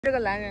这个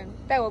男人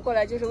带我过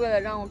来就是为了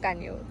让我赶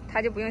牛，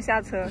他就不用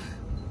下车。啊，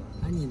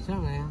你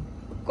上来呀、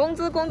工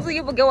资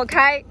又不给我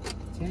开。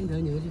牵一头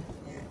牛去。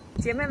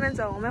姐妹们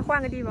走，我们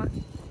换个地方。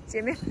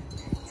姐妹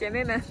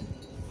们，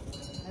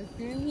还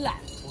真懒，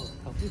我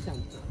靠，不想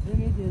真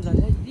没觉得，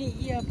他一定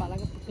一要把那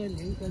个连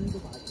根都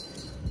拔掉。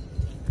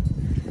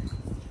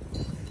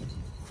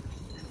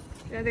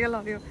现在这个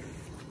老六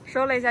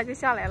收了一下就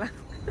下来了。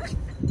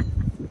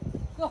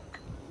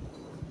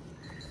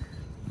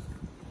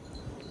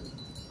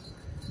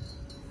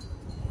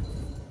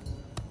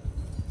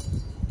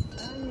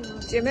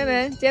姐妹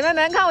们，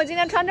看我今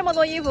天穿这么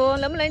多衣服，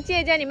能不能借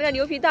一件你们的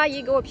牛皮大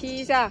衣给我披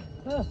一下？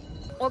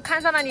我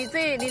看上了你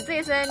这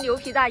一身牛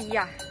皮大衣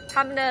呀、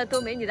他们的都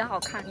没你的好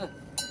看。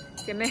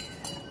姐妹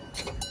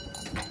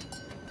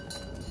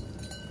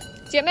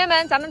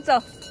们，咱们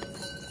走。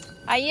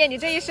哎呀，你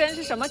这一身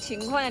是什么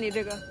情况呀？你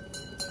这个，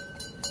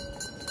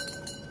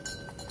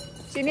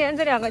今天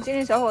这两个精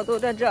灵小伙都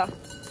在这，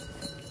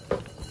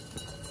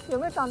有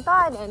没有长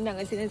大一点？两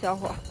个精灵小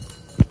伙。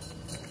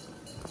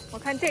我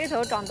看这一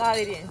头长大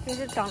了一点，就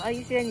是长了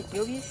一些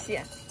牛皮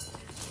癣。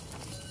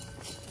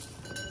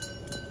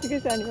这个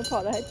小牛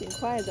跑得还挺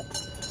快的，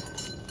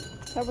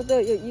差不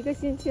多有1个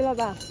星期了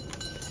吧。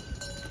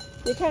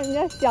别看人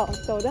家小，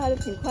走的还是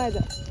挺快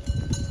的。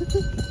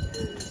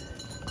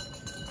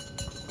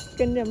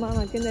跟着妈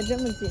妈跟得这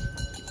么紧。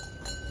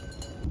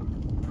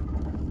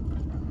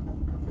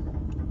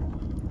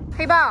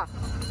黑豹，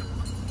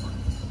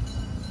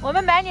我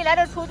们买你来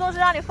的初衷是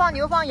让你放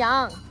牛放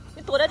羊，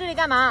你躲在这里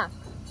干嘛？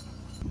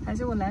还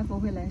是我来佛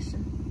会来世？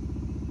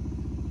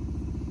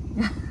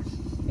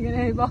你看那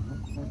黑豹，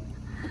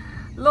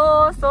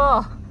啰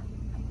嗦，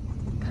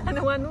看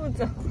着弯路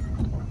走，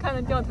看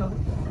着掉头。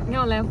你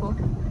看我来佛，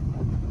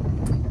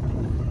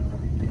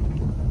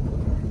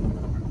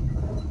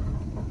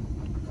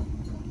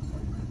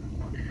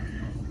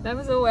来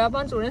佛说我要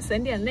帮主人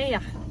省点泪呀。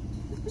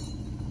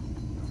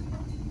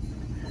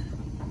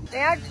等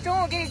一下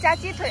中午给你加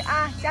鸡腿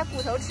啊，加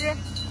骨头吃，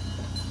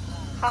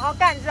好好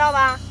干，知道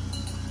吧？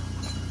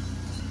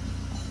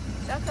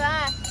小可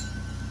爱，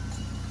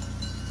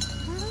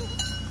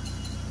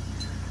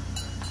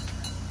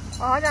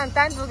我好想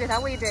单独给它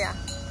喂着呀。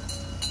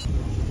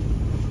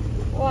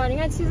哇，你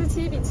看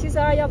77比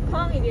72要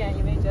胖一点，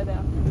有没有觉得？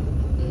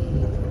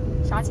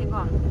啥情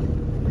况？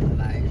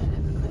来是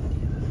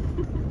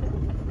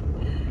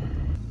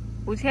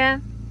5000，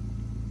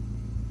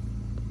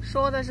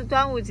说的是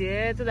端午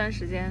节这段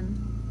时间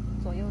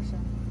左右是，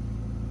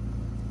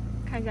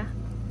看一下，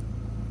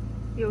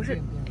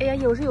哎呀，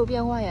有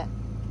变化耶。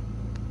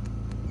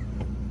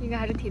应该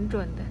还是挺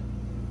准的，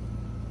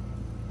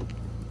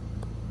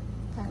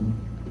看，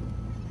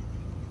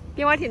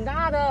变化挺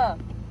大的。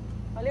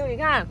老六，你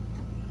看，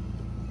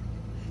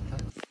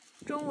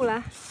中午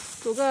来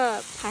煮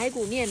个排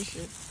骨面吃。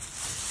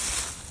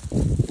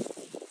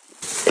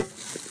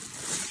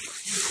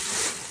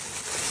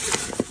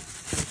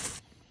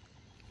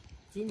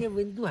今天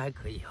温度还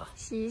可以哈、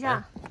洗一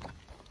下。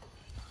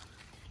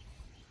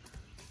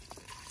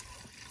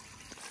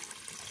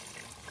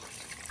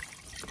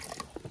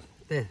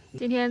对，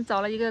今天找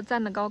了一个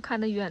站得高、看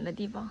得远的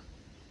地方。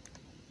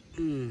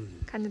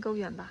看得够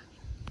远吧？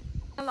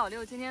那老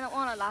六今天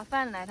忘了拿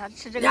饭来，他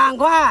吃这个2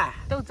块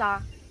豆渣，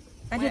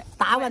那就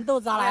打碗豆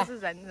渣来。是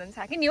人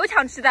才，跟牛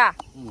抢吃的。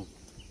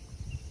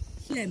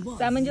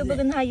咱们就不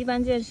跟他一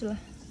般见识了，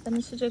咱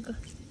们吃这个。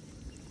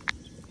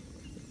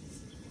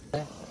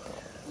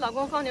老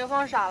公放牛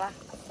放傻了。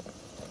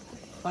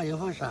放牛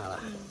放傻了。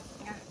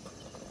你看，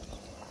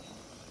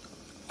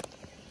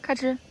开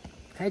吃。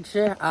开吃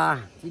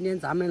啊！今天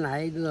咱们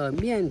来一个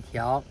面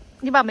条。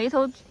你把眉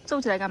头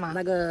皱起来干嘛？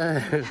那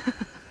个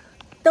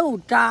豆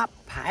渣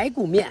排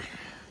骨面，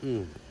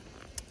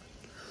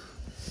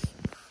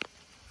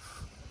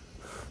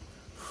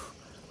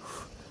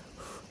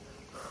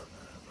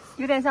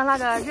有点像那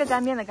个热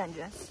干面的感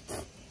觉。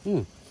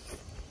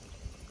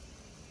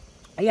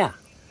哎呀，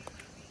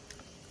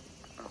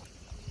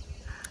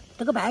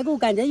这个排骨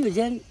感觉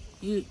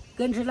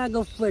跟吃那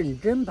个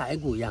粉蒸排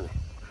骨一样哎。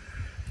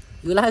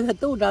有那个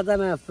豆渣在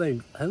那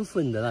很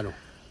粉的那种，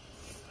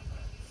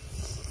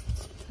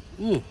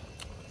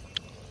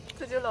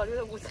这就是老六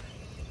的午餐。